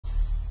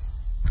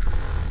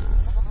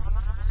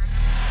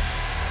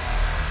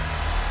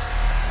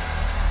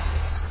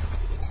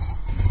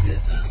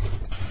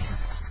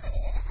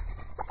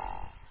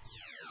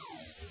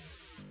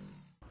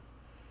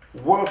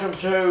welcome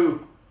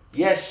to,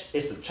 yes,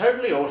 it's the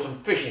Totally Awesome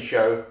Fishing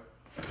Show.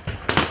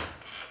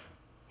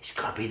 It's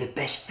got to be the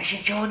best fishing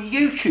show on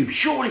YouTube,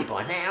 surely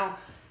by now.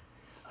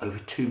 Over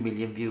 2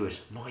 million viewers.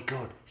 My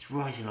God, it's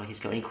rising like it's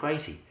going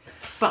crazy.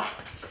 But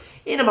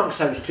in amongst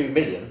those 2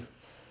 million,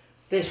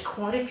 there's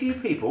quite a few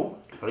people,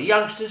 a lot of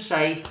youngsters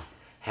say,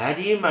 how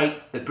do you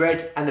make the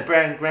bread and the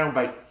brown ground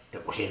bait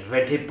that was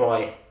invented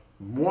by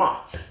moi?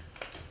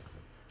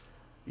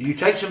 You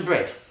take some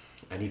bread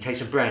and you take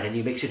some bran and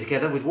you mix it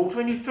together with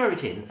water and you throw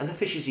it in and the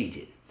fishes eat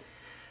it.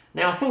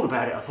 Now I thought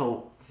about it, I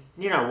thought,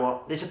 you know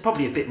what, there's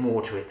probably a bit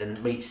more to it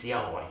than meets the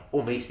eye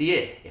or meets the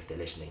ear if they're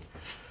listening.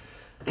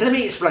 And let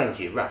me explain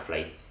to you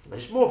roughly.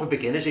 It's more for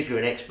beginners. If you're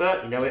an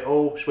expert, you know it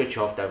all, switch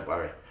off, don't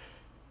worry.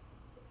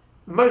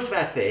 Most of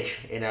our fish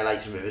in our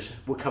lakes and rivers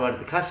will come under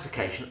the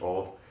classification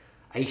of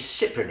a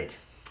cyprinid.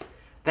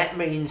 That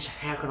means,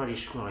 how can I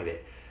describe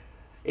it?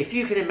 If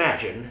you can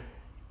imagine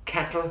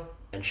cattle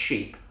and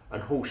sheep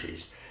and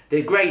horses,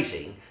 they're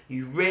grazing,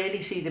 you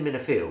rarely see them in a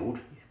field,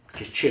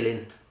 just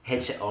chilling,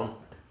 headset on,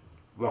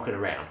 rocking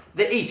around.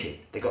 They're eating,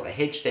 they've got their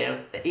heads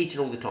down, they're eating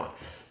all the time.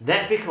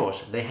 That's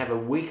because they have a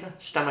weaker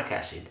stomach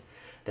acid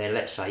than,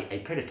 let's say, a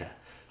predator.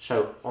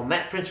 So on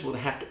that principle, they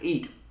have to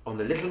eat on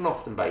the little and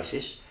often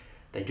basis.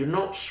 They do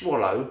not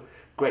swallow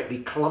great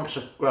big clumps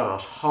of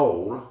grass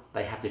whole,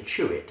 they have to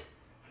chew it.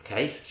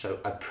 Okay, so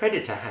a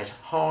predator has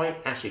high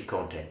acid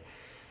content.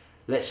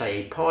 Let's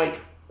say a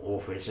pike, or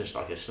for instance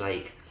like a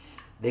snake,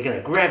 they're going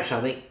to grab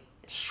something,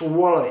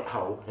 swallow it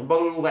whole, and by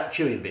all that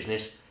chewing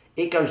business,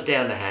 it goes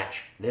down the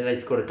hatch, then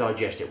they've got to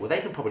digest it. Well, they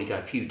can probably go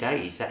a few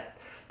days.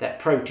 That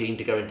protein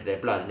to go into their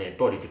blood and their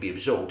body to be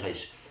absorbed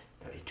takes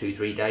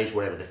 2-3 days,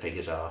 whatever the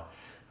figures are.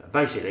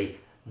 Basically,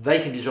 they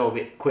can dissolve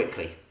it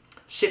quickly.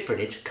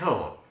 Cyprinids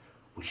can't,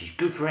 which is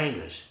good for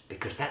anglers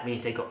because that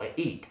means they've got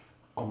to eat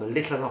on the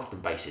little and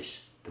often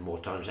basis. The more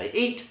times they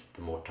eat,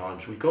 the more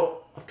times we've got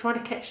of trying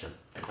to catch them.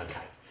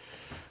 Okay.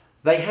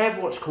 They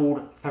have what's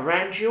called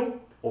pharyngeal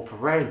or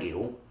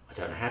pharyngeal, I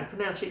don't know how to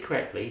pronounce it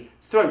correctly,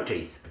 throat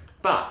teeth.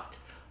 But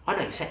I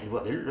know exactly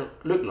what they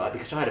look like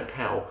because I had a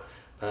pal,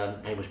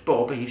 name was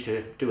Bob, he used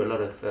to do a lot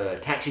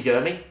of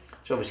taxidermy.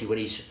 So obviously when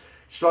he's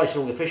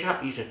slicing all the fish up,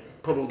 he used to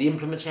pull all the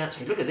implements out and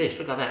say, look at this,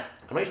 look at that.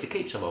 And I used to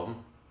keep some of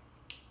them.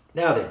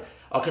 Now then,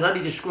 I can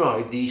only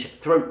describe these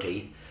throat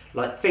teeth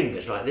like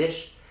fingers like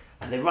this,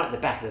 and they're right in the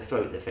back of the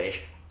throat of the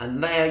fish,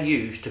 and they are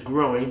used to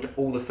grind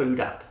all the food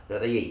up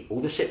that they eat. All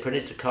the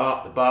cyprinids, the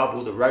carp, the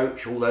barbel, the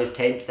roach, all those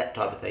tench, that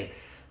type of thing.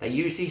 They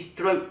use these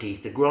throat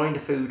teeth to grind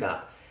the food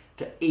up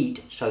to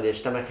eat, so their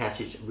stomach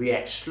acids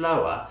react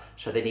slower,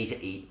 so they need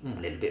to eat a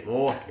little bit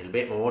more, a little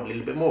bit more, a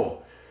little bit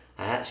more.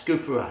 And that's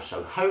good for us.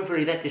 So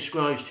hopefully that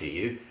describes to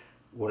you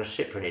what a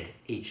cyprinid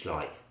eats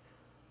like.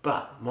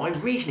 But my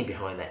reasoning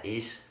behind that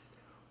is,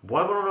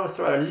 why would I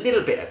throw a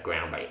little bit of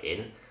ground bait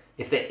in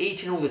if they're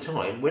eating all the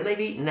time? When they've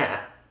eaten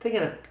that, they're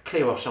going to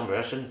clear off somewhere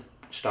else and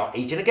start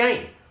eating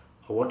again.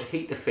 I want to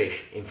keep the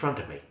fish in front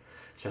of me.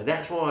 So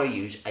that's why I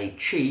use a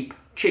cheap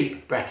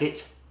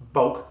brackets,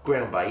 bulk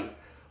ground bait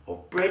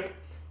of bread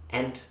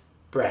and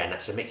bran.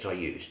 That's the mix I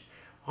use.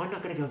 I'm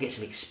not going to go and get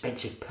some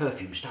expensive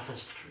perfume stuff and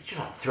just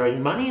like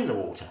throwing money in the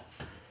water.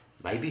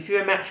 Maybe if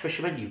you're a match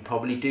fisherman, you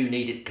probably do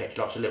need it to catch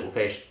lots of little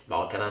fish.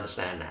 I can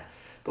understand that.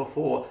 But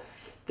for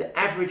the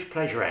average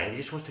pleasure angler, he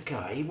just wants to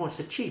go, he wants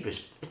the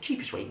cheapest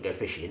way you can go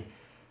fishing.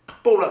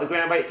 Ball up the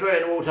ground bait, throw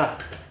it in the water.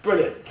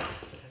 Brilliant.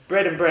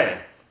 Bread and bran.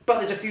 But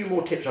there's a few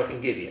more tips I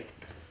can give you.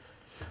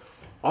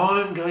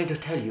 I'm going to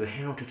tell you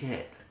how to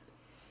get,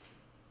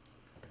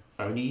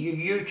 only you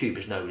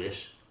YouTubers know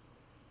this,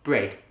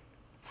 bread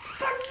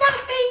for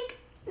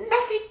nothing.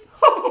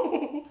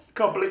 Nothing.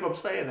 Can't believe I'm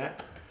saying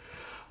that.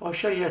 I'll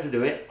show you how to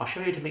do it. I'll show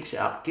you how to mix it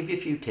up, give you a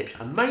few tips,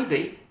 and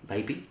maybe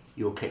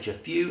you'll catch a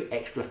few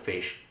extra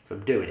fish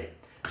from doing it.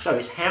 So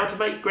it's how to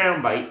make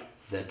ground bait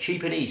the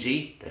cheap and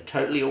easy, the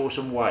totally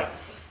awesome way.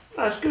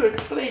 That's good,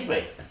 believe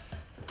me.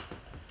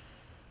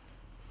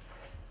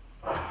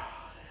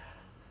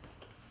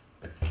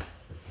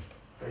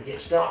 Gonna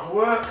get starting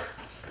work.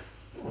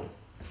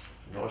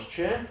 Nice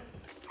chair.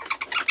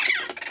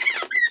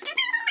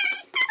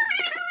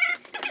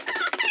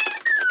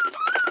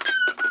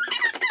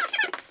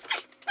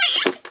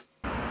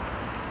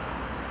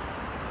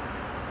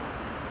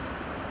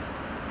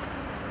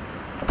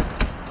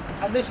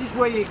 And this is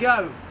where you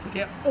go to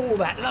get all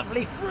that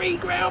lovely free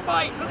ground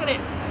bait. Look at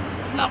it,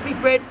 lovely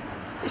bread.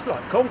 It's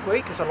like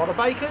concrete because a lot of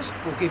bakers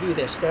will give you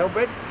their stale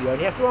bread. You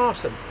only have to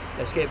ask them.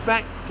 Let's get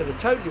back to the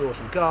Totally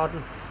Awesome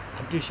garden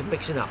and do some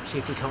mixing up. See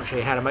if we can't show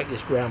you how to make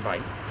this ground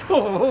bait.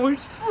 Oh,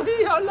 it's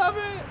free, I love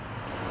it.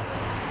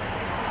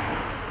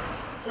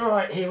 All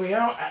right, here we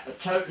are at the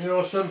Totally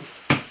Awesome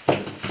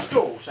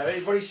school. So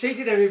everybody's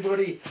seated,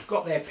 everybody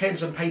got their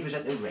pens and papers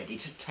at the ready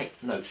to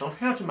take notes on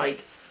how to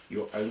make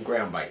your own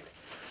ground bait.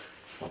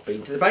 I've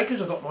been to the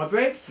bakers, I've got my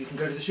bread. You can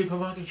go to the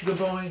supermarket, you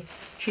can buy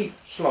cheap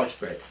sliced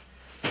bread.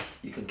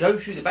 You can go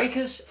to the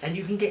bakers and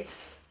you can get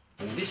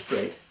all this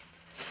bread,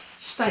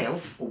 stale,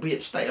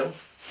 albeit stale,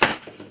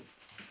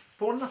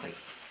 for nothing.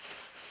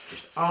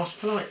 Just ask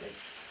politely.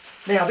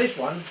 Now this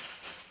one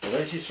or when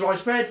this is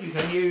sliced bread, you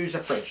can use a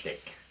French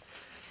stick.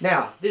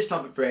 Now, this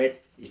type of bread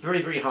is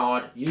very, very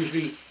hard,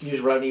 usually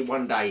usable only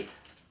one day.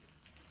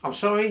 I'm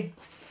sorry?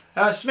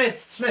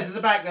 Smith at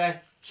the back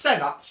there.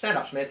 Stand up,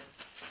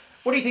 Smith.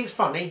 What do you think's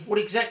funny? What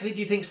exactly do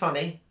you think's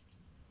funny?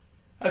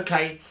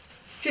 Okay,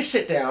 just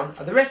sit down,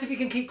 and the rest of you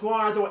can keep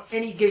quiet or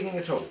any giggling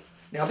at all.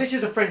 Now, this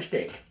is a French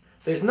stick.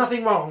 There's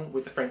nothing wrong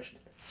with the French.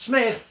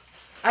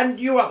 Smith, and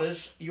you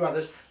others,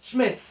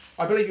 Smith,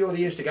 I believe you're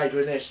the instigator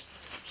in this.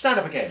 Stand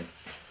up again.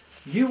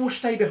 You will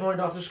stay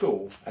behind after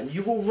school, and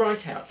you will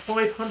write out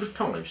 500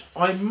 times,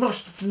 I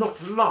must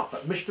not laugh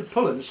at Mr.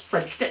 Pullen's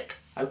French stick.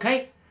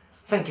 Okay?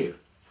 Thank you.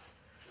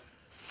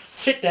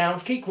 Sit down,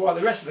 keep quiet,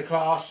 the rest of the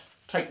class,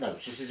 take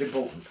notes, this is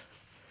important.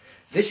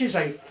 This is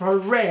a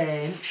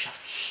French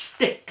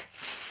stick.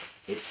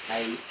 It's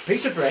a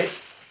piece of bread.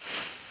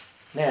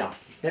 Now,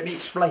 let me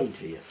explain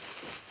to you.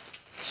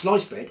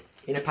 Sliced bread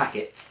in a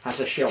packet has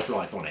a shelf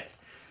life on it.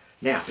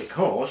 Now,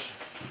 because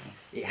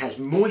it has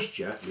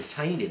moisture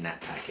retained in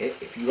that packet,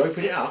 if you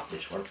open it up,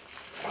 this one,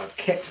 I've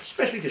kept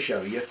especially to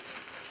show you,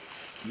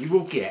 you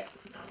will get,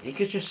 you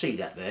can just see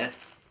that there.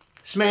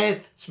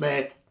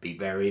 Smith, be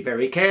very,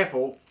 very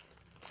careful.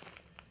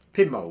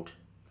 Pin mould.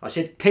 I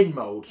said pin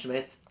mould,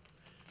 Smith.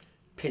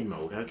 Pin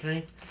mould,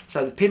 okay?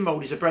 So the pin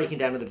mould is a breaking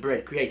down of the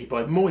bread created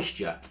by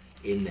moisture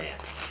in there.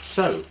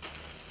 So,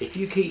 if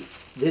you keep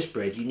this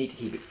bread, you need to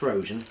keep it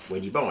frozen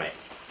when you buy it.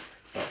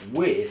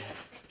 But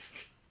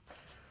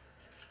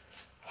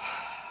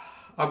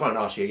I won't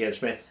ask you again,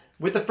 Smith.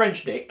 With the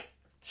French stick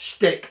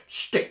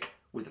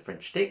with the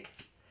French stick,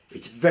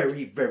 it's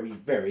very, very,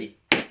 very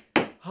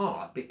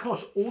hard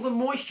because all the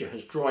moisture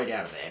has dried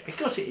out of there.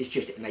 Because it is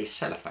just in a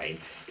cellophane,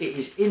 it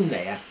is in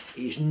there,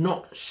 it is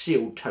not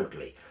sealed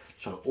totally.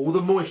 So all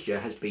the moisture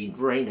has been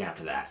drained out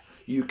of that.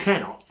 You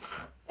cannot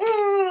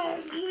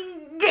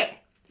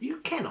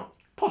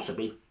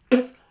possibly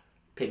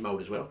pin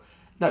mould as well.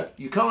 No,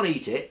 you can't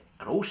eat it,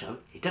 and also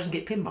it doesn't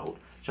get pin mould.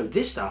 So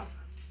this stuff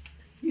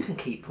you can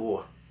keep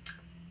for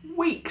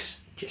weeks,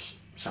 just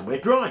somewhere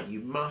dry. You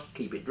must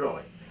keep it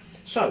dry.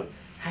 So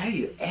how are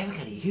you ever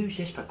going to use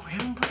this for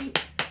ground bait?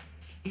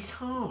 It's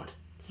hard.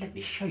 Let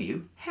me show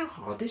you how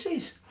hard this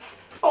is.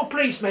 Oh,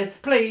 please, Smith,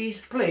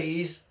 please,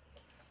 please.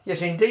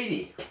 Yes,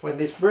 indeedy. When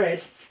this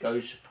bread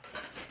goes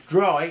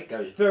dry, it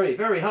goes very,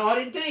 very hard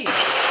indeed.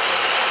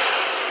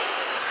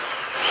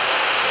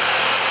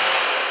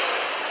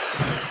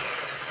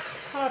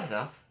 Hard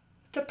enough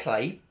to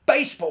play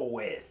baseball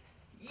with.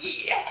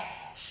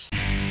 Yes!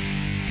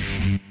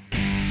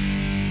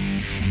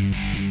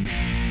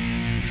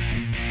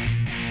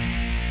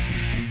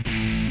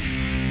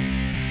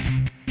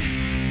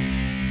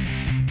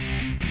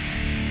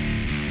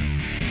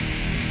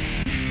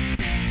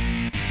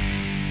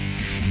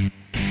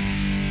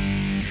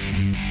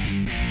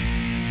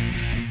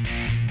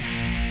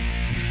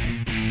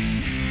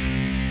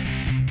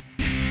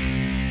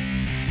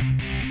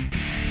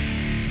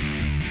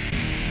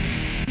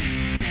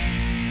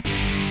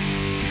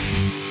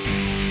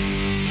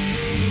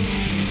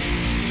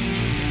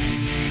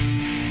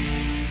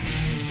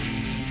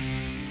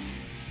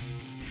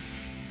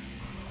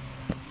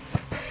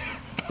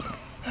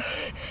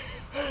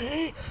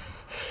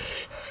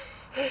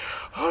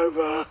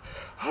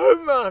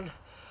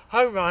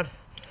 Home run,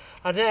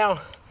 and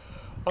now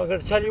I'm going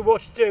to tell you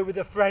what to do with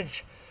the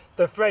French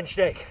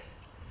stick.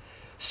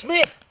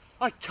 Smith,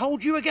 I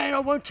told you again, I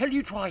won't tell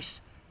you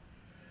twice.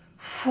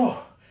 Whew,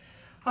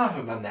 I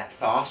haven't run that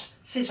fast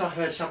since I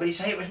heard somebody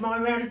say it was my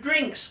round of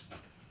drinks.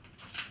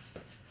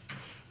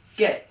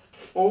 Get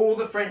all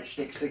the French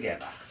sticks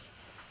together,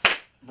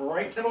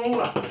 break them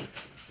all up.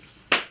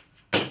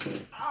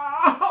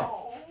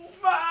 Oh,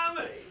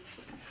 mommy!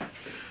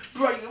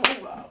 Break them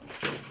all up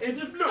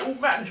into little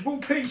manageable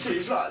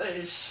pieces like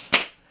this.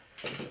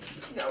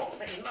 You know what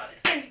I mean?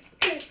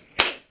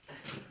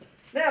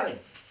 Now then,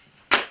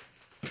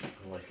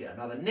 always get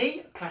another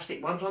neat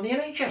plastic ones on the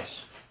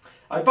NHS.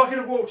 A bucket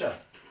of water.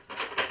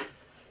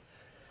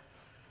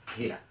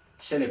 Here,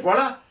 se le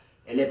voilà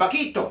el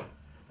baquito.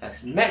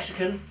 That's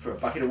Mexican for a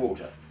bucket of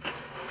water.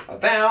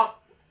 About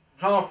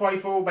halfway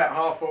full, about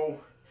half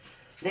full.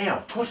 Now,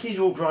 of course these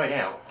are all dried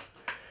out.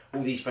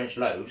 All these French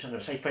loaves, I'm going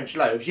to say French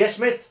loaves. Yes,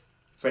 Smith?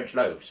 French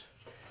loaves.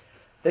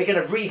 They're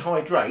going to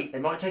rehydrate, they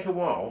might take a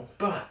while,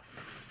 but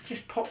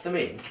just pop them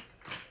in,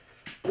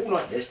 all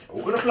like this, they're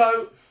all going to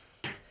float.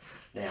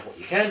 Now what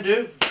you can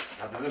do,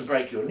 other than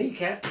break your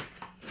kneecap,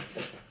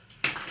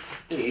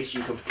 is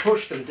you can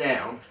push them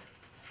down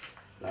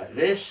like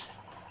this,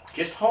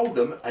 just hold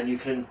them and you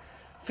can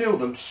feel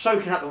them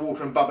soaking up the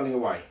water and bubbling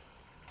away.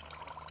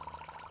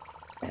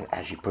 And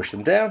as you push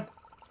them down,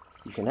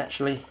 you can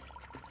actually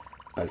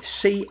both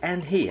see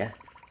and hear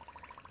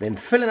them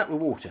filling up with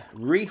water.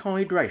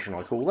 Rehydration,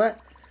 I call that.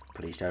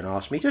 Please don't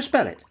ask me to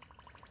spell it.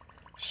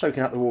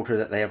 Soaking up the water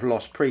that they have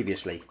lost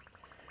previously.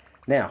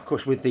 Now, of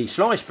course, with the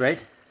sliced bread,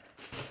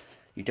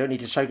 you don't need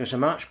to soak them so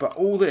much, but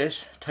all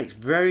this takes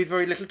very,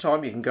 very little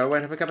time. You can go away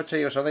and have a cup of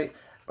tea or something.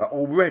 But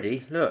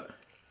already, look.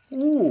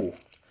 Ooh,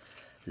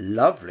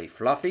 lovely,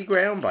 fluffy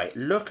ground bait.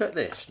 Look at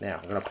this. Now,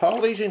 I'm going to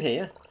pile these in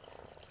here.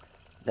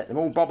 let them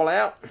all bubble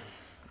out.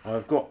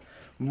 I've got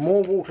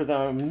more water than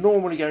I'm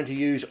normally going to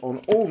use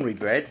on ordinary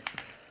bread,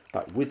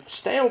 but with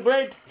stale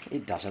bread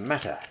it doesn't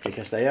matter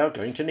because they are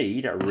going to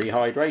need a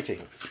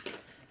rehydrating.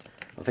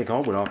 I think I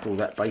will after all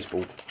that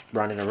baseball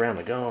running around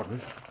the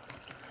garden.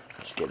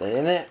 Let's get that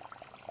in there.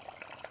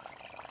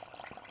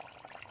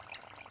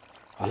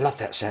 I love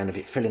that sound of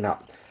it filling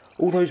up.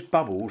 All those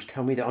bubbles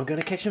tell me that I'm going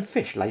to catch some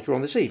fish later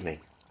on this evening.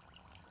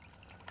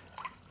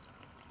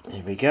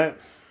 Here we go.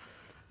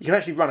 You can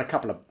actually run a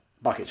couple of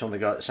buckets on the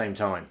go at the same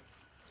time.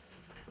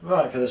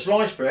 Right, for the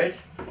sliced bread,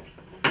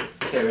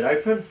 tear it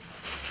open.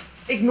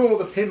 Ignore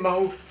the pin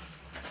mould,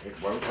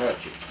 it won't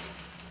hurt you.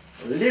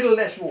 A little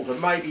less water,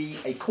 maybe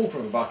a quarter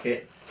of a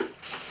bucket.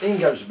 In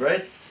goes the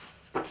bread.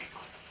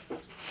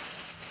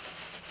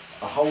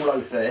 A whole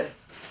loaf there.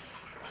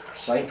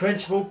 Same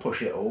principle,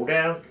 push it all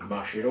down,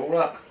 mush it all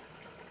up.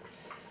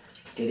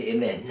 Get it in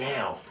there.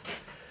 Now,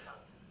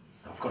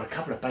 I've got a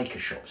couple of baker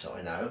shops that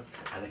I know,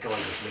 and the guy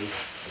gives me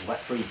all that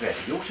free bread.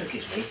 He also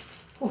gives me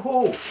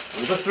all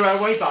the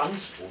throwaway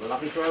buns, all the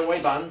lovely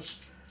throwaway buns.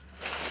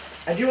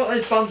 And do you know what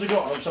those buns have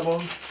got on some of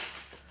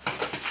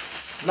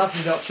them?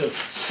 Lovely lots of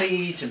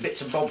seeds and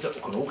bits and bobs that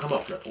can all come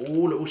off. Look,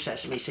 all little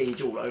sesame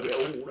seeds all over it.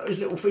 All those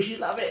little fishes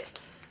love it.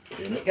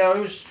 In it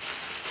goes.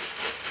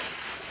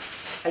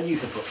 And you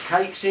can put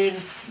cakes in,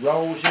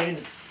 rolls in,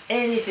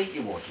 anything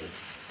you want in.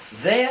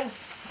 There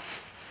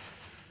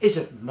is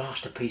a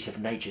masterpiece of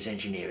nature's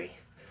engineering.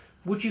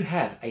 Would you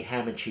have a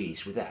ham and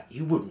cheese with that?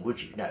 You wouldn't,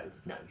 would you? No,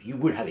 no. You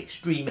would have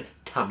extreme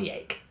tummy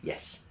ache.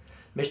 Yes.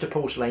 Mr.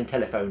 Porcelain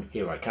Telephone,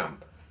 here I come.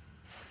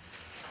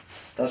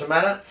 Doesn't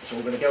matter. It's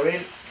all going to go in.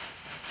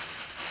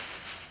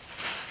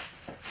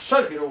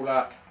 Soak it all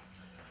up.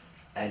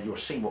 And you'll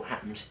see what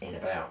happens in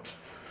about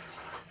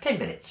 10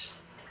 minutes.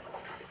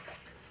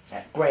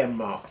 At Graeme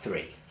Mark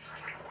III.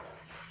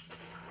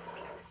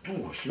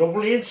 Oh, it's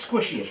lovely and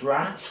squishy. It's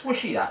right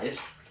squishy, that is.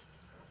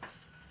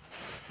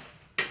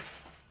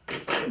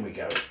 In we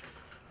go.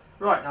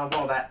 Right, now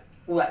while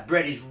all that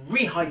bread is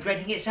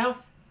rehydrating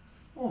itself,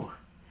 oh,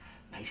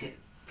 makes it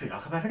feel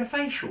like I'm having a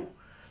facial.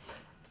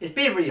 It's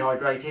being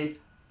rehydrated.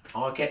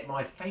 I get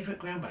my favourite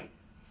ground bait.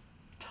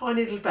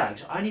 Tiny little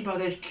bags. I only buy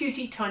those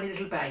cutie tiny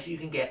little bags you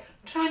can get.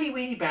 Tiny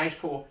weeny bags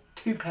for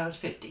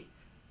 £2.50.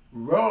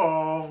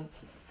 Wrong.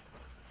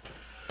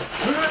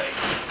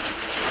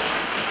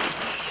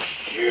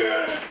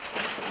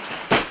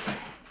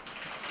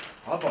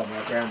 I buy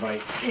my ground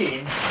bait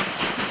in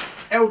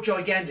L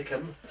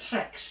Giganticum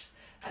sacks,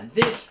 and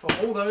this for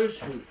all those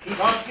who keep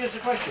asking us the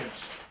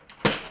questions.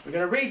 We're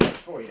going to read this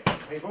for you,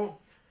 people.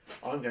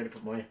 I'm going to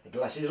put my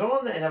glasses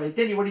on and have a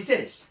tell you what it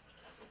says.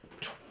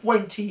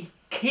 20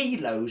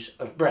 kilos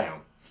of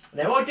brown.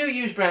 Now I do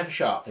use brown for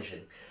shark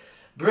fishing.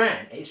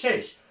 Brown, it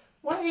says,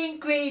 what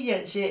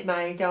ingredients is it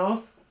made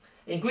of?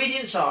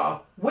 Ingredients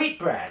are wheat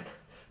bran,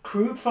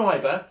 crude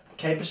fibre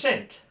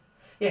 10%.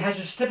 It has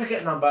a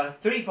certificate number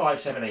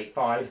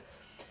 35785.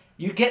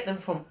 You get them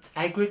from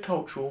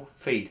agricultural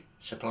feed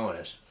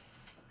suppliers.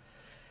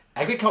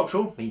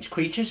 Agricultural means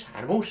creatures,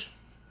 animals,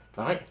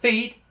 right?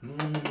 Feed,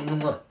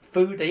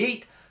 food they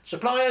eat.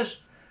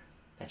 Suppliers,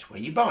 that's where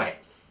you buy it.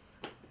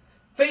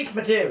 Feed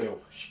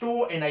material,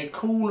 store in a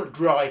cool,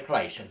 dry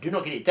place and do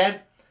not get it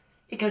damp.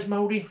 It goes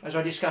mouldy, as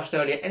I discussed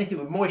earlier. Anything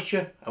with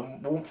moisture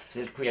and warmth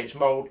that creates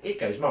mould, it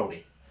goes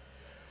mouldy.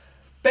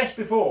 Best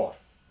before,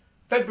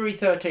 February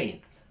 13th.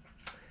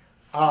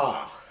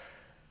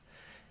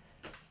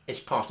 It's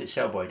past its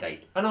sell-by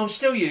date. And I'm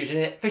still using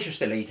it, fish are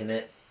still eating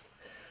it.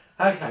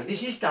 Okay,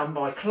 this is done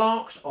by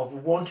Clark's of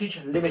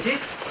Wantage Limited.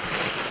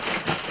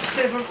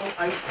 £7 or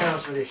 £8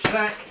 for this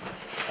sack.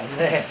 And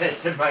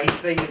there's the main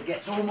thing that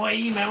gets all my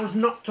emails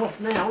knocked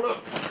off now, look.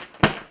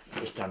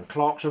 It's done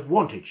Clark's of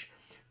Wantage.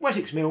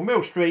 Wessex Mill,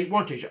 Mill Street,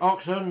 Wantage,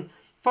 Oxon.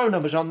 Phone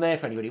number's on there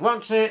if anybody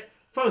wants it.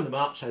 Phone them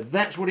up, so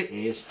that's what it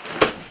is.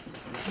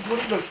 This is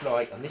what it looks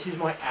like, and this is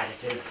my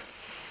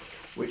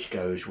additive, which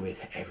goes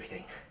with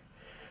everything.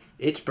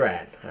 It's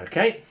bran,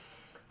 okay?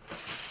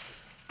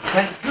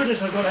 Thank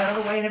goodness I got out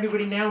of the way and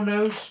everybody now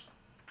knows.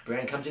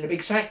 Bran comes in a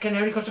big sack and it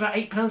only costs about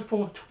 £8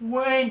 for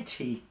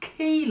 20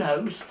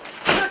 kilos.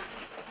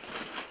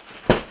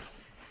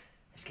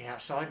 Let's get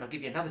outside and I'll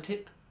give you another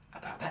tip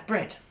about that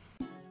bread.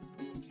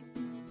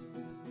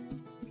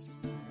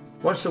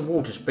 Once the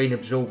water's been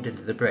absorbed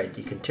into the bread,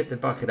 you can tip the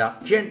bucket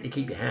up, gently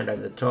keep your hand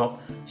over the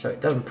top so it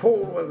doesn't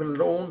pour all over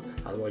the lawn,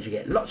 otherwise you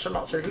get lots and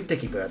lots of little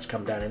dicky birds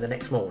come down in the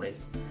next morning.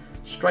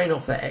 Strain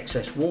off that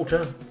excess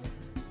water,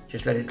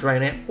 just let it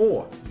drain out,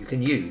 or you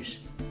can use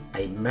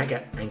a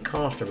maggot and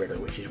caster riddle,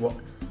 which is what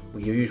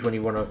we use when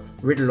you want to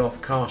riddle off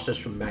casters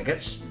from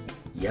maggots.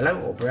 Yellow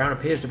or brown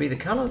appears to be the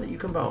colour that you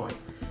can buy.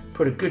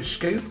 Put a good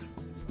scoop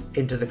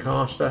into the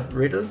caster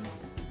riddle.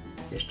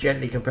 Just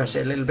gently compress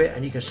it a little bit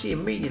and you can see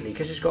immediately,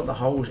 because it's got the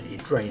holes,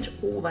 it drains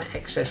all that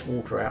excess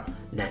water out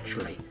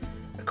naturally.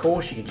 Of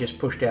course you can just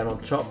push down on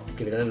top,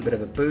 give it a little bit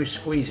of a boost,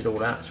 squeeze it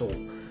all out. It's all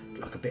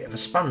like a bit of a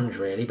sponge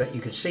really, but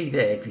you can see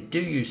there, if you do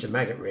use the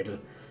maggot riddle,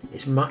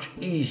 it's much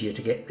easier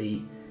to get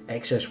the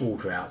excess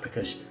water out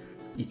because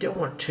You don't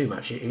want too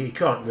much. You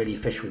can't really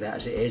fish with that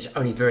as it is,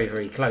 only very,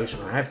 very close,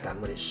 and I have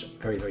done when it's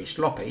very, very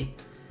sloppy.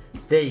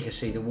 There you can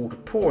see the water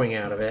pouring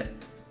out of it,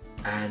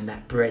 and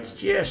that bread's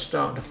just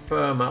starting to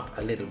firm up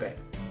a little bit.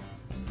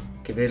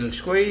 Give it a little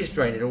squeeze,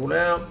 drain it all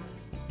out.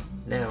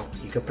 Now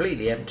you're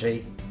completely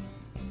empty,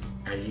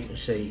 and as you can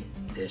see,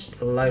 there's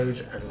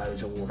loads and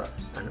loads of water,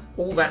 and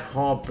all that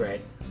hard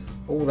bread,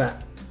 all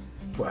that,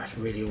 well, it's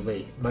really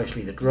all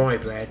mostly the dry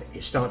bread,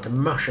 is starting to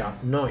mush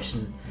up nice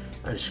and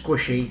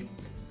squishy.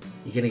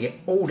 You're going to get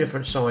all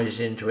different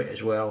sizes into it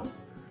as well,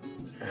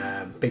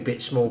 big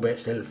bits, small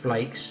bits, little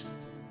flakes.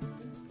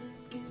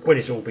 When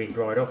it's all been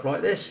dried off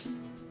like this,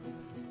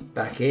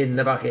 back in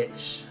the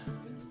buckets,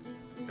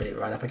 fill it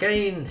right up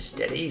again, it's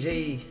dead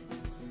easy.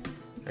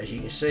 As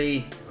you can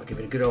see, I'll give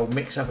it a good old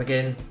mix up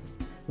again.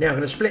 Now I'm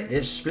going to split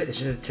this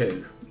into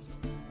two.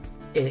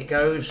 In it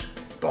goes,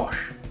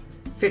 bosh,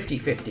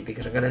 50-50,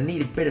 because I'm going to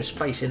need a bit of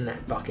space in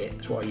that bucket.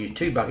 That's why I use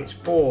two buckets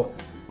for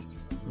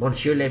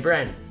Monsieur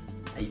Lebrun,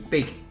 a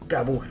big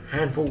double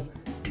handful.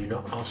 Do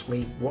not ask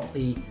me what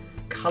the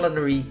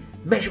culinary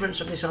measurements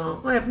of this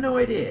are. I have no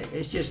idea.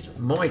 It's just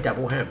my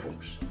double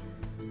handfuls.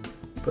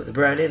 Put the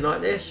brand in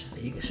like this.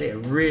 You can see a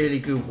really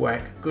good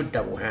whack, good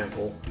double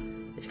handful.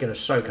 It's going to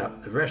soak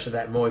up the rest of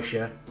that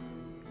moisture.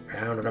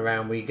 Round and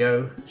around we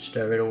go.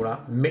 Stir it all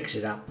up, mix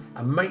it up,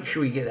 and make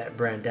sure you get that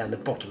brand down the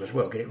bottom as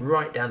well. Get it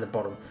right down the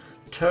bottom.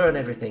 Turn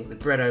everything. The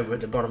bread over at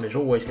the bottom is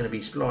always going to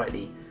be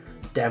slightly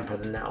damper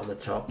than that on the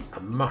top,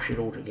 and mush it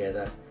all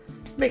together.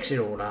 Mix it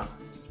all up,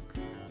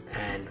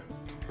 and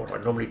what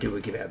I normally do, we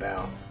give it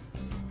about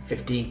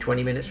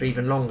 15-20 minutes or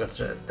even longer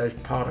so those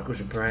particles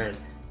of bran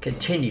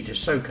continue to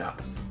soak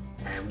up.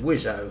 And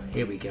whizzo,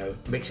 here we go,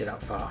 mix it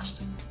up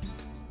fast.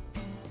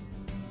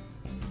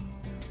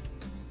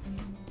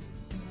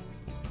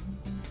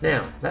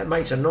 Now that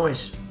makes a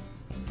nice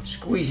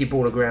squeezy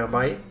ball of ground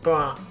bait,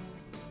 but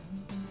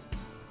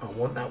I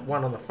want that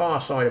one on the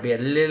far side to be a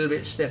little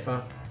bit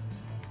stiffer.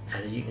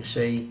 And as you can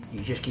see,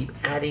 you just keep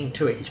adding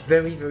to it. It's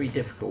very, very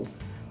difficult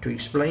to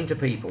explain to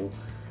people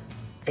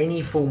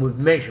any form of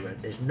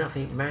measurement. There's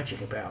nothing magic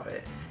about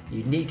it.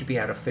 You need to be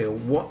able to feel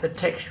what the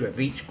texture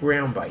of each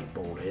ground bait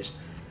ball is,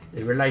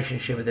 the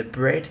relationship of the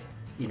bread,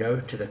 you know,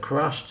 to the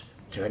crust,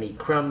 to any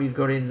crumb you've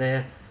got in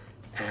there,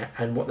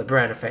 and what the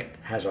bran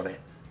effect has on it.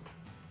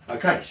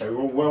 Okay, so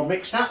we're all well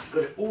mixed up,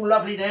 got it all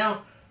lovely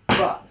now,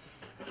 but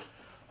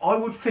I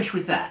would fish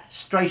with that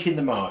straight in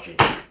the margin.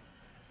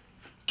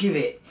 Give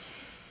it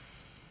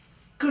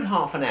good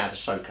half an hour to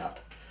soak up,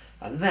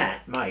 and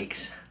that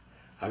makes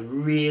a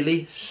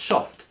really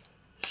soft,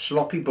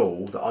 sloppy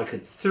ball that I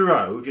could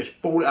throw, just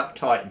ball it up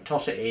tight and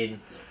toss it in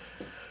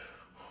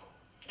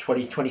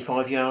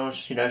 20-25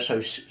 yards, you know,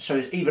 so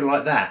even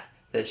like that,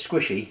 that's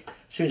squishy.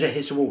 As soon as it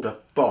hits the water,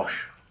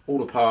 bosh,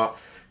 all apart.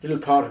 Little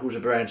particles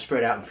of bran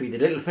spread out and feed the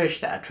little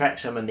fish. That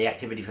attracts them, and the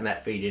activity from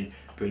that feeding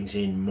brings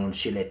in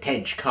Monsieur le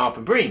tench, carp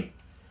and bream,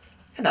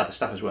 and other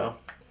stuff as well.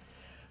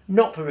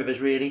 Not for rivers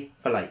really,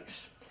 for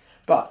lakes.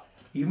 But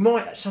you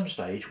might at some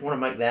stage want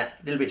to make that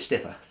a little bit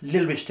stiffer,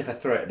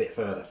 throw it a bit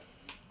further.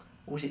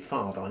 Or is it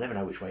farther? I never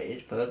know which way it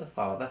is, further,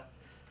 farther.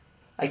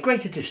 A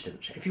greater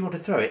distance, if you want to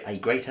throw it a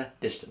greater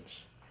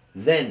distance.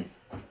 Then,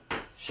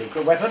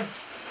 secret weapon.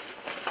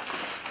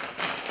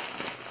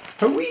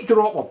 A wee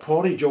drop of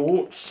porridge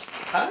oats.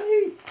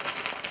 Hey!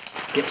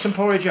 Get some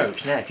porridge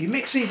oats. Now, if you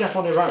mix these up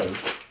on their own,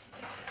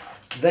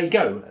 they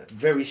go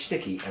very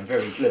sticky and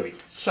very gluey.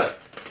 So,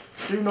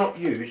 do not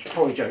use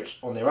porridge oats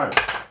on their own.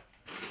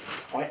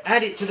 I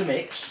add it to the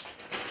mix.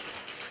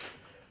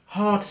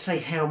 Hard to say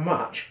how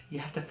much. You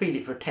have to feel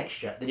it for a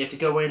texture. Then you have to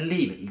go away and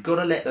leave it. You've got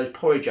to let those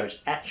porridge oats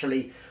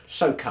actually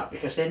soak up,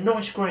 because they're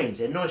nice grains.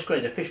 They're nice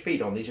grains. The fish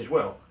feed on these as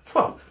well.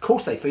 Well, of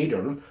course they feed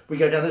on them. We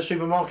go down to the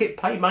supermarket,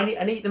 pay money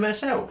and eat them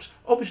ourselves.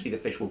 Obviously the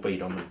fish will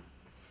feed on them.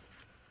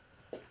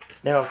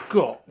 Now I've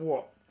got,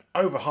 what,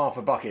 over half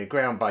a bucket of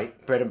ground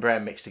bait, bread and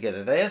bran mixed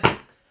together there.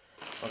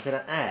 I'm going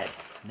to add,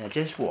 now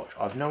just watch,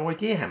 I've no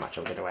idea how much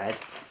I'm going to add.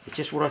 It's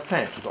just what I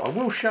fancy, but I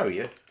will show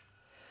you.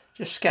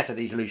 Just scatter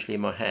these loosely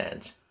in my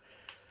hands.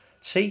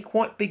 See,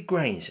 quite big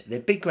grains. They're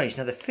big grains.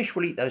 Now the fish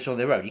will eat those on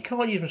their own. You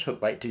can't use them as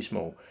hook bait, too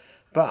small.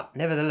 But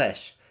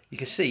nevertheless, you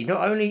can see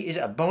not only is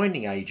it a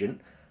binding agent,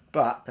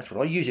 but that's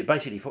what I use it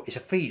basically for. It's a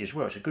feed as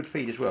well. It's a good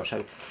feed as well.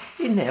 So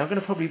in there, I'm going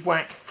to probably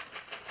whack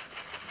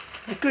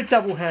a good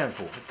double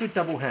handful.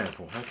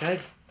 Okay.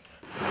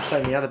 I'll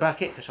save me the other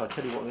bucket, because I'll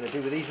tell you what I'm going to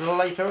do with these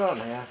later on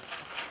now.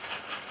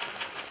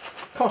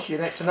 Cost you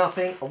next to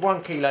nothing. A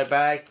 1 kilo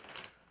bag.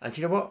 And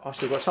you know what? I've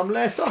still got some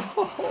left.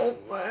 Oh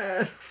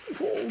man.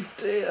 Oh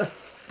dear.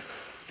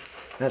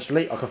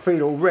 Actually, I can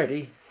feel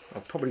already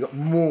I've probably got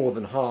more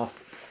than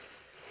half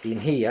in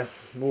here.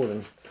 More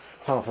than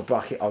half a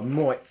bucket. I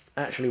might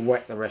actually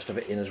whack the rest of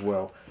it in as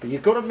well. But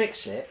you've got to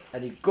mix it,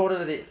 and you've got to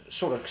let it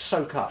sort of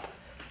soak up.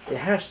 It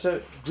has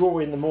to draw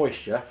in the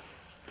moisture,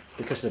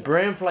 because the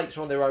brown flakes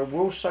on their own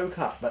will soak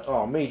up. But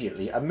oh,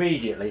 immediately.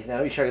 Now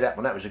let me show you that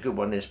one. That was a good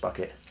one in this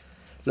bucket.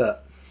 Look,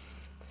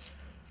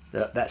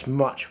 that's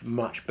much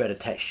better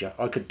texture.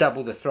 I could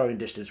double the throwing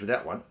distance with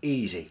that one,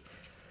 easy.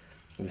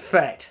 In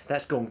fact,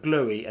 that's gone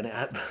gluey, and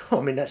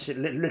I mean, that's it,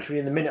 literally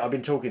in the minute I've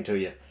been talking to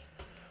you.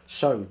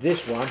 So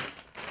this one,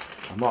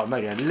 I might have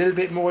made it a little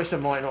bit moist, I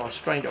might not have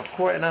strained it off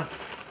quite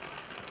enough.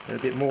 A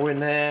little bit more in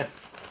there,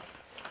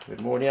 a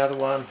bit more in the other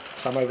one,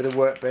 some over the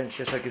workbench,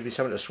 just so it gives me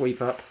something to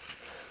sweep up.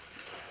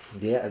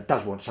 Yeah, it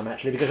does want some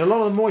actually, because a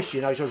lot of the moisture,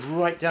 you know, goes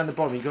right down the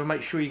bottom. You've got to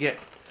make sure you get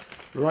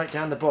right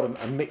down the bottom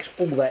and mix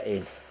all that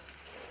in.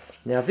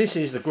 Now this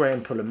is the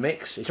Graeme Pullen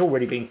mix. It's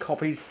already been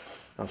copied.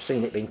 I've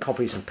seen it being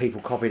copied, some people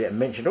copied it and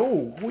mentioned,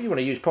 oh, well, you want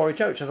to use porridge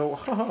oats. I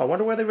thought, I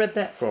wonder where they read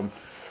that from.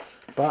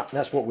 But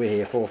that's what we're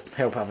here for,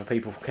 help other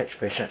people catch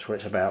fish, that's what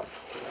it's about.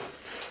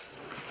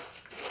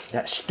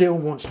 That still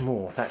wants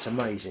more, that's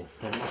amazing.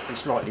 And it must be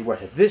slightly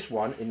wetter. This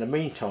one, in the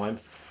meantime,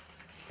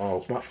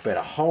 oh, much better.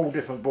 Whole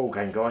different ball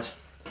game, guys.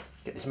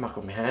 Get this muck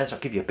off my hands. I'll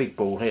give you a big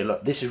ball here.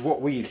 Look, this is what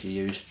we used to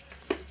use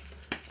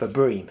for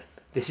bream.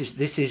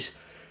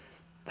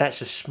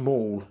 That's a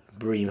small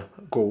bream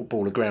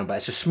ball of ground bait.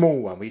 It's a small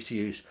one. We used to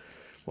use,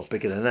 what,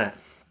 bigger than that.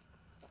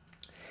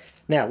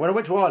 Now, when I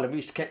went to Ireland, we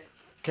used to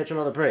catch a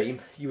lot of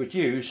bream. You would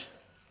use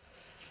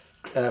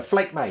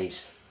flake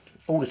maize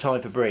all the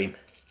time for bream.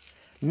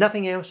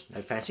 Nothing else,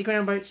 no fancy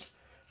ground baits,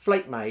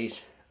 flake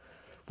maize.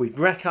 We'd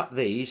rack up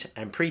these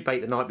and pre-bait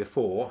the night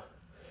before.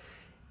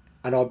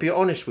 And I'll be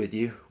honest with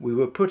you, we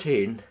would put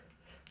in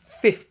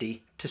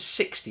 50 to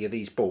 60 of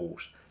these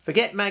balls.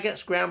 Forget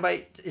maggots, ground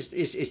bait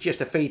is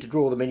just a feed to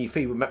draw them in. You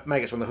feed with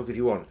maggots on the hook if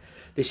you want.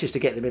 This is to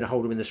get them in and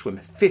hold them in the swim.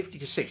 50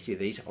 to 60 of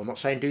these. I'm not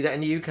saying do that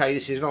in the UK.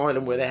 This is an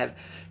island where they have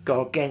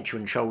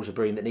gargantuan shoals of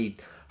bream that need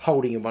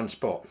holding in one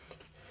spot.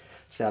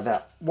 So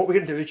what we're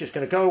going to do is just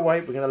going to go away.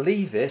 We're going to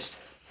leave this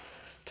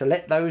to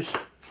let those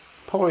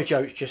porridge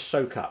oats just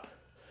soak up.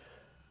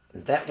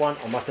 And that one,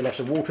 I must have left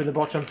some water in the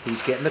bottom.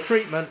 He's getting the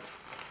treatment.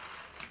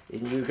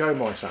 In you go,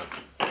 my son.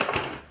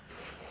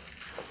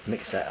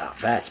 Mix that up.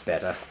 That's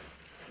better.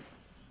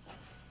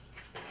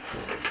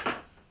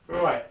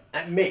 Right,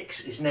 that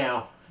mix is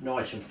now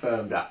nice and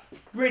firmed up,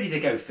 ready to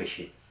go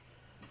fishing.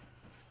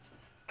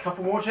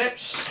 Couple more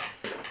tips.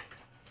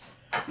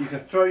 You can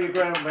throw your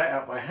ground bait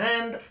out by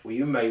hand, or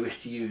you may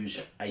wish to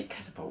use a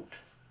catapult.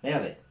 Now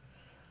then,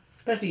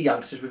 especially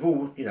youngsters, we've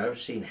all, you know,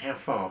 seen how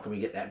far can we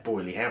get that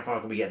boilie, how far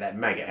can we get that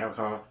maggot, how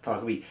far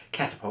can we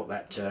catapult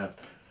that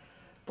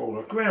ball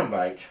of ground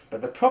bait.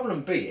 But the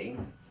problem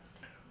being,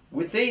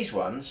 with these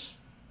ones,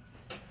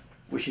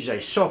 which is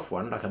a soft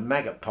one, like a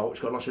maggot pole,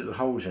 it's got lots of little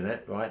holes in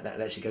it, right, that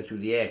lets it go through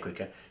the air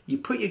quicker. You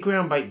put your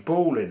ground bait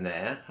ball in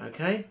there,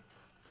 okay,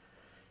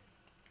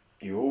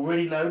 you're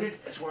already loaded.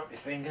 Let's wipe your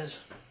fingers.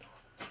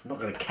 I'm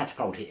not going to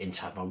catapult it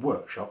inside my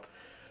workshop,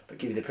 but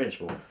give you the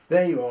principle.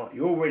 There you are,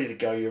 you're all ready to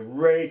go, you're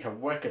ready to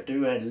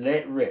whack-a-do and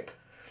let rip.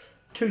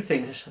 Two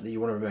things that you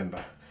want to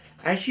remember.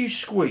 As you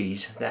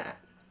squeeze that,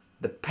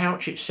 the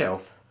pouch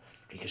itself,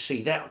 you can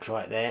see that, I'll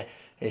try it there,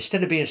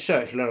 instead of being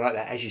circular like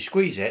that, as you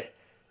squeeze it,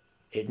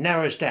 it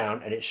narrows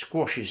down and it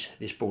squashes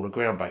this ball of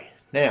ground bait.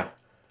 Now,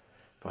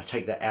 if I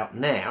take that out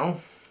now,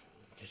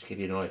 just to give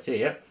you an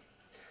idea,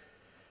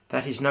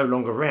 that is no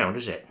longer round,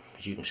 is it?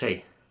 As you can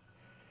see.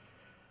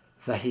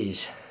 That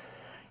is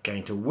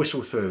going to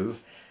whistle through,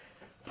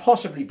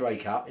 possibly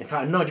break up. In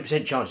fact, a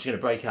 90% chance it's going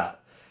to break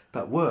up.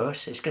 But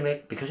worse, it's going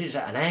to, because it's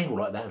at an angle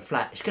like that and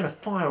flat, it's going to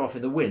fire off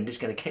in the wind, it's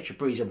going to catch a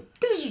breeze and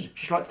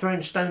just like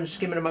throwing stones,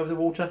 skimming them over the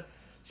water,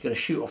 it's going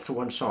to shoot off to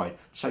one side.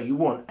 So you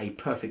want a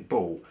perfect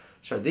ball.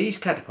 So these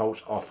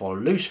catapults are for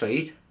loose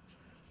feed,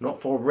 not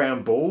for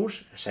round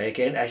balls. Say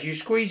again, as you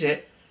squeeze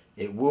it,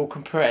 it will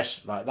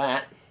compress like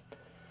that,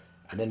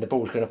 and then the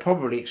ball's going to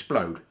probably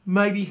explode.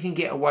 Maybe you can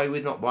get away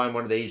with not buying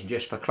one of these and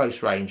just for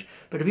close range,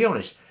 but to be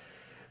honest,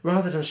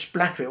 rather than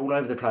splatter it all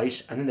over the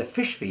place and then the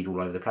fish feed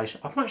all over the place,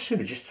 I'd much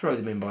sooner just throw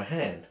them in by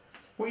hand.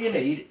 What you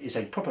need is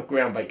a proper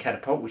ground bait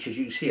catapult, which as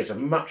you can see has a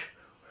much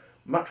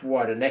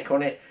wider neck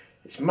on it.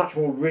 It's much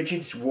more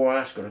rigid, it's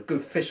wire, it's got a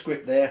good fist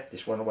grip there.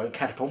 This one I won't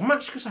catapult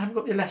much because I haven't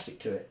got the elastic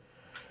to it.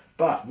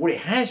 But what it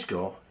has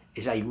got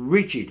is a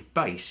rigid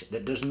base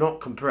that does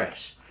not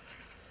compress.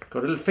 Got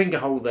a little finger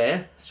hole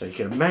there, so you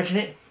can imagine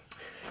it.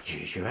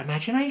 Use your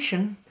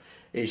imagination.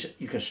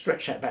 You can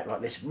stretch that back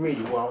like this,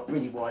 really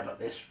wide like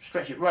this.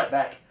 Stretch it right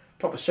back,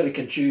 pop a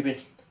silicone tube in,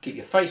 keep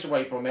your face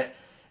away from it.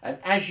 And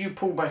as you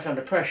pull back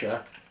under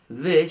pressure,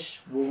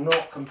 this will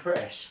not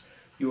compress.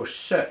 Your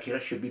circular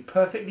should be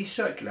perfectly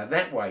circular.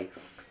 That way,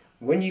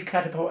 when you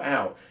catapult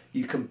out,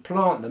 you can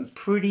plant them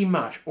pretty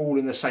much all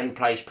in the same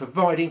place,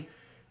 providing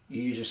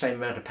you use the same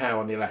amount of power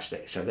on the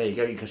elastic. So there you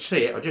go, you can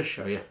see it, I'll just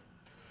show you.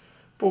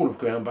 Ball of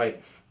ground bait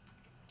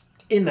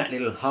in that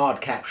little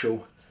hard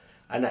capsule,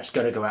 and that's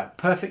going to go out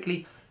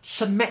perfectly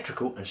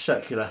symmetrical and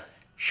circular.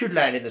 Should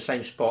land in the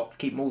same spot,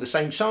 keep them all the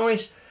same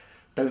size.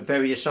 Don't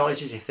vary your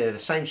sizes. If they're the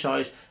same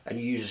size and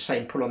you use the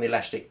same pull on the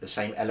elastic, the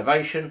same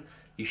elevation,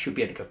 you should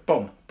be able to go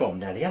bomb, bomb.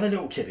 Now the other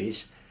little tip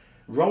is,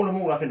 roll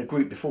them all up in a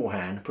group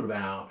beforehand, put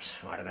about,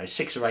 I don't know,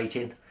 6 or 8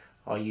 in.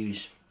 I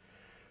use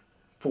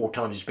 4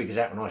 times as big as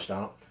that when I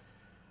start.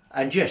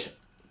 And just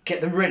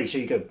get them ready. So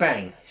you go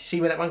bang, see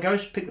where that one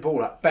goes, pick the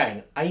ball up,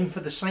 bang, aim for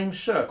the same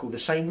circle, the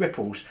same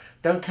ripples.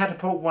 Don't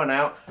catapult one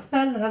out,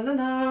 la la la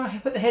la,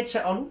 put the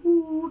headset on,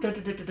 ooh, da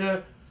da da da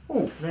da.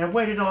 Oh, now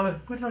where did I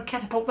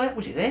catapult that?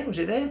 Was it there? Was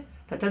it there?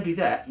 No, don't do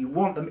that. You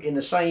want them in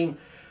the same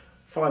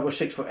 5 or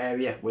 6 foot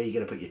area where you're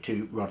going to put your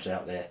 2 rods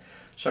out there.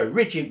 So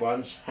rigid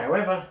ones.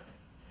 However,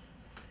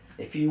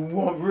 if you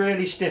want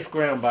really stiff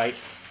ground bait,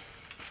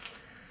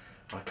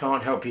 I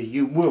can't help you.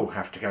 You will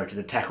have to go to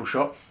the tackle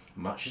shop,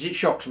 much as it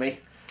shocks me,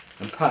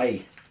 and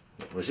pay,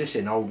 what was this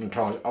in olden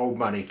time, old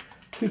money,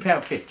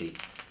 £2.50.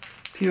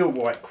 Pure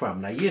white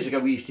crumb. Now years ago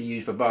we used to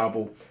use for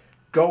barbel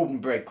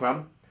golden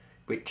breadcrumb,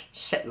 which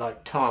set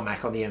like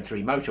tarmac on the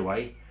M3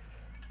 motorway,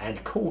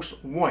 and coarse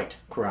white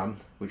crumb,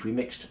 which we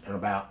mixed at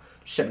about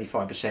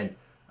 75%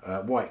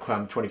 white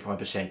crumb,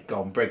 25%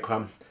 golden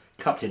breadcrumb,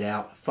 cupped it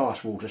out,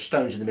 fast water,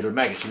 stones in the middle,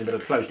 maggots in the middle,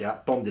 closed it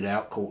up, bombed it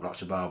out, caught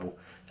lots of barbel.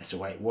 That's the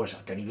way it was. I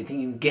don't even think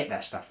you can get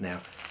that stuff now.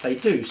 They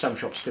do, some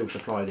shops still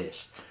supply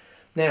this.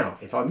 Now,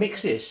 if I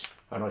mix this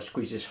and I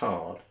squeeze this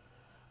hard,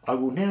 I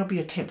will now be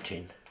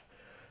attempting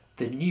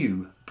the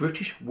new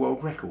British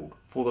world record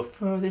for the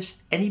furthest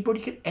anybody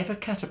could ever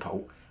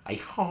catapult a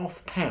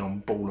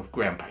 £1/2 ball of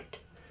ground bait.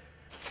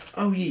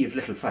 Oh ye of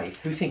little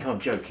faith, who think I'm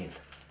joking?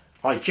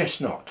 I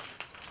jest not.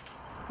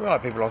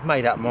 Right people, I've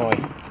made up my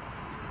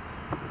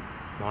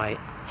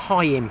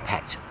high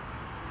impact,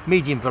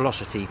 medium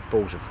velocity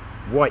balls of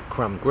white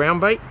crumb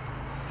ground bait.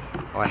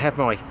 I have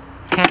my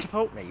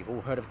catapult. Now you've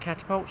all heard of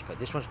catapults, but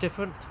this one's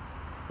different.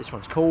 This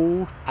one's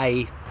called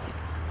a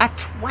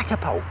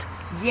twatapult.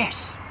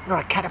 Yes,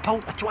 not a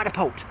catapult, a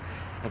twatapult.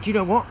 And do you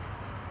know what?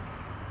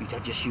 You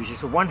don't just use it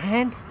for one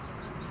hand.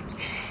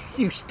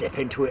 You step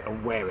into it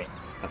and wear it.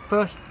 At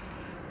first,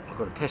 I've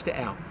got to test it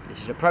out.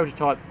 This is a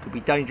prototype. Could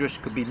be dangerous.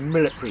 Could be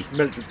military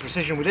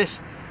precision with this.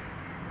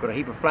 I've got a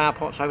heap of flower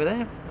pots over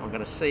there. I'm going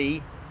to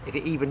see if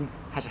it even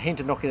has a hint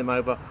of knocking them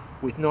over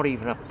with not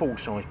even a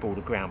full-size ball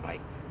of ground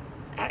bait.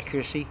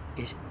 Accuracy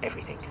is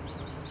everything.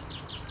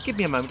 Give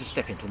me a moment to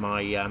step into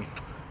my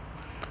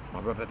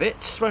rubber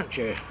bits, won't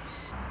you?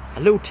 A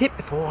little tip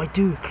before I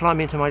do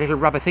climb into my little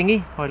rubber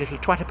thingy, my little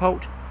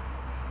twatapult.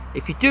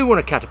 If you do want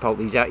to catapult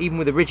these out, even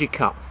with a rigid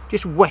cup,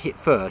 just wet it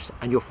first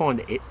and you'll find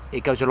that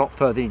it goes a lot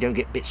further and you don't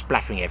get bits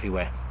splattering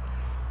everywhere.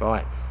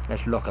 Right,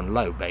 let's lock and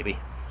load, baby.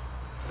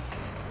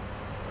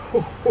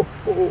 Oh,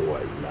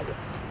 I love it.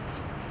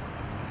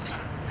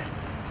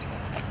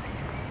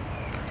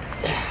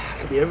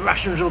 Could be the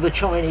Russians or the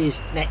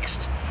Chinese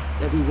next.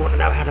 Nobody want to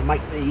know how to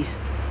make these.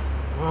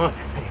 Right,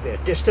 take a bit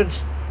of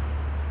distance.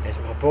 There's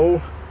my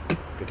ball.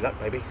 Good luck,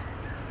 baby.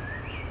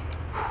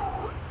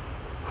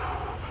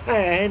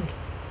 And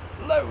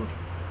load.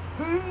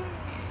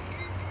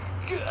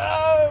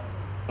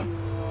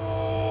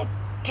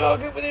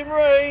 Target within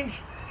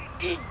range.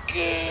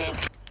 Okay.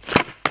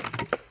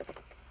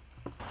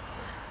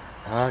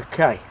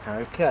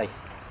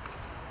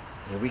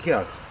 Here we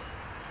go.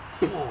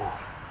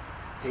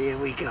 Here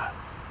we go.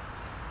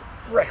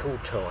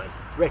 Record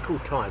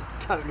time.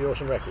 Totally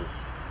awesome record.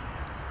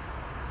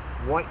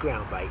 White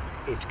ground bait.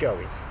 It's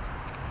going.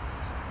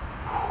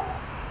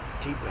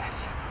 Deep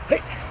breaths.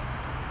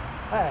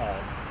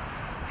 And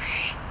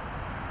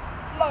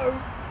low.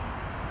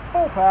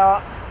 Full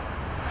power.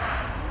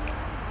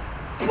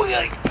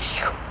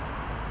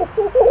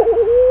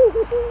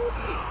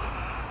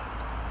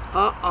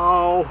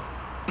 Uh-oh.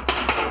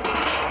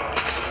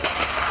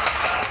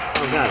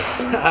 Oh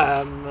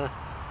no.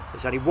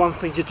 There's only one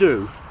thing to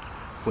do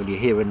when you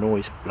hear a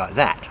noise like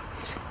that.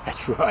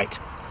 That's right.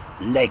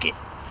 Leg it.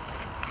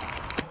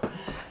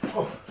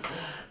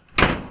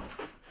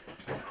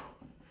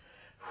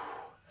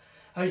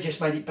 I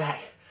just made it back.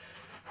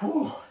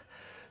 Whew.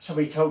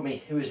 Somebody told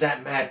me it was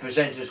that mad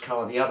presenter's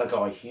car, the other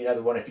guy. You know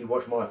the one if you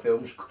watch my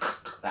films?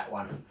 That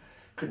one.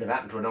 Couldn't have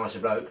happened to a nicer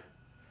bloke.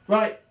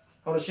 Right,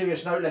 on a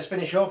serious note, let's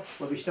finish off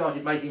where we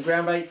started making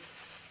ground bait.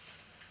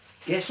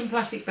 Get some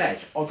plastic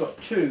bags. I've got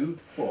 2,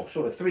 well,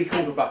 sort of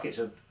 3/4 buckets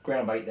of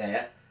ground bait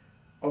there.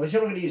 Obviously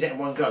I'm not going to use it in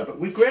one go, but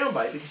with ground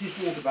bait, because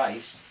it's water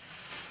based,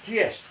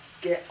 just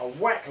get a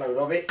whack load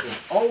of it in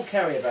old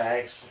carrier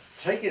bags,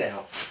 take it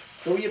out,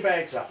 fill your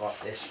bags up like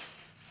this,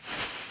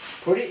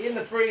 put it in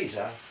the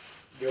freezer,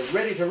 you're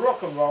ready to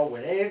rock and roll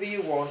whenever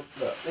you want.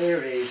 Look, there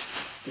it is.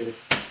 Give it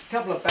a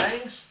couple of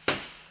bangs,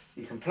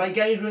 you can play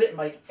games with it,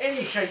 make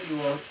any shape you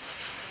want,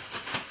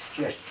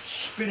 just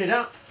spin it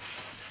up.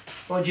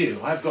 Mind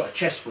you, I've got a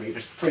chest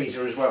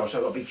freezer as well, so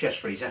I've got a big chest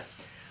freezer.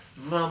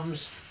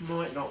 Mums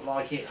might not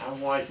like it,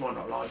 and wives might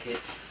not like it.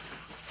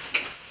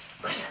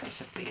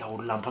 It's a big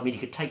old lump. I mean, you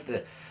could take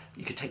the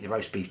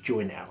roast beef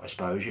joint out, I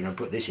suppose, you know,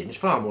 put this in. It's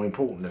far more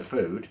important than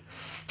food.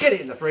 Get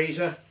it in the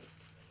freezer.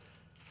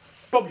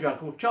 Bob's your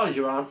uncle, Charlie's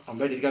your aunt. I'm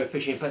ready to go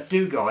fishing. But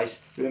do, guys,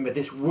 remember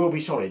this will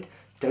be solid.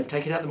 Don't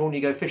take it out in the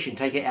morning you go fishing.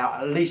 Take it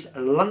out at least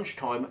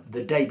lunchtime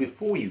the day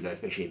before you go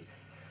fishing.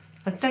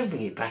 And don't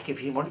bring it back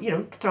if you want, you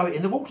know, throw it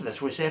in the water.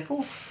 That's what it's there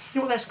for.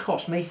 You know what that's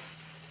cost me?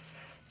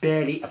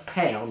 Barely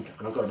 £1,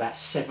 and I've got about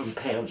 7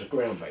 pounds of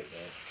ground bait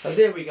there. So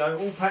there we go,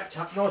 all packed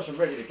up, nice and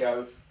ready to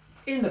go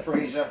in the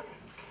freezer.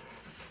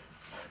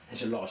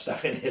 There's a lot of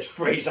stuff in this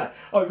freezer.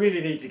 I really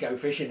need to go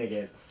fishing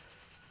again.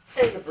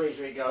 In the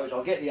freezer it goes.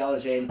 I'll get the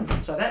others in.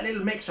 So that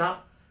little mix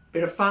up,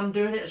 bit of fun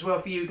doing it as well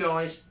for you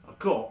guys. I've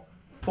got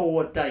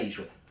 4 days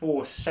with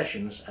 4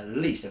 sessions at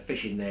least of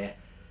fishing there.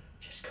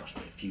 Just cost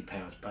me a few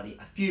pounds, buddy.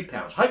 A few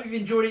pounds. Hope you've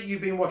enjoyed it.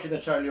 You've been watching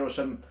the Totally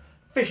Awesome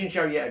Fishing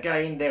Show yet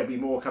again. There'll be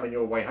more coming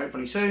your way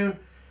hopefully soon.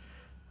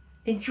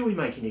 Enjoy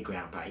making your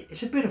ground bait.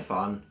 It's a bit of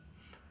fun.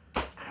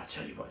 And I'll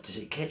tell you what, does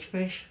it catch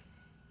fish?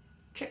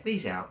 Check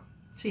these out.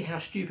 See how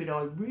stupid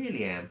I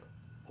really am.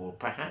 Or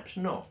perhaps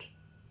not.